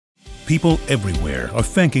People everywhere are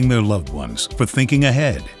thanking their loved ones for thinking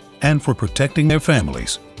ahead and for protecting their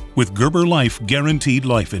families. With Gerber Life Guaranteed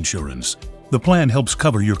Life Insurance, the plan helps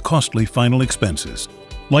cover your costly final expenses,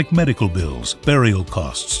 like medical bills, burial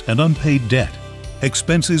costs, and unpaid debt.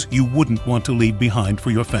 Expenses you wouldn't want to leave behind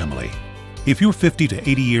for your family. If you're 50 to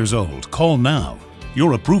 80 years old, call now.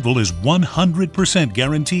 Your approval is 100%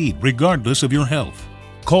 guaranteed, regardless of your health.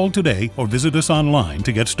 Call today or visit us online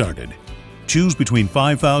to get started. Choose between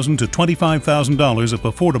 $5,000 to $25,000 of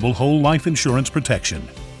affordable whole life insurance protection.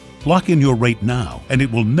 Lock in your rate now, and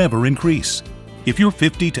it will never increase. If you're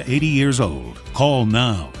 50 to 80 years old, call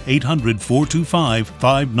now,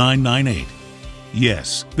 800-425-5998.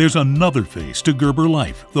 Yes, there's another face to Gerber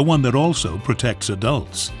Life, the one that also protects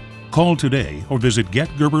adults. Call today or visit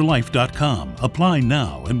getgerberlife.com. Apply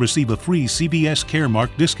now and receive a free CVS Caremark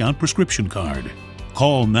discount prescription card.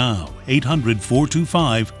 Call now,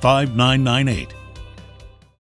 800-425-5998.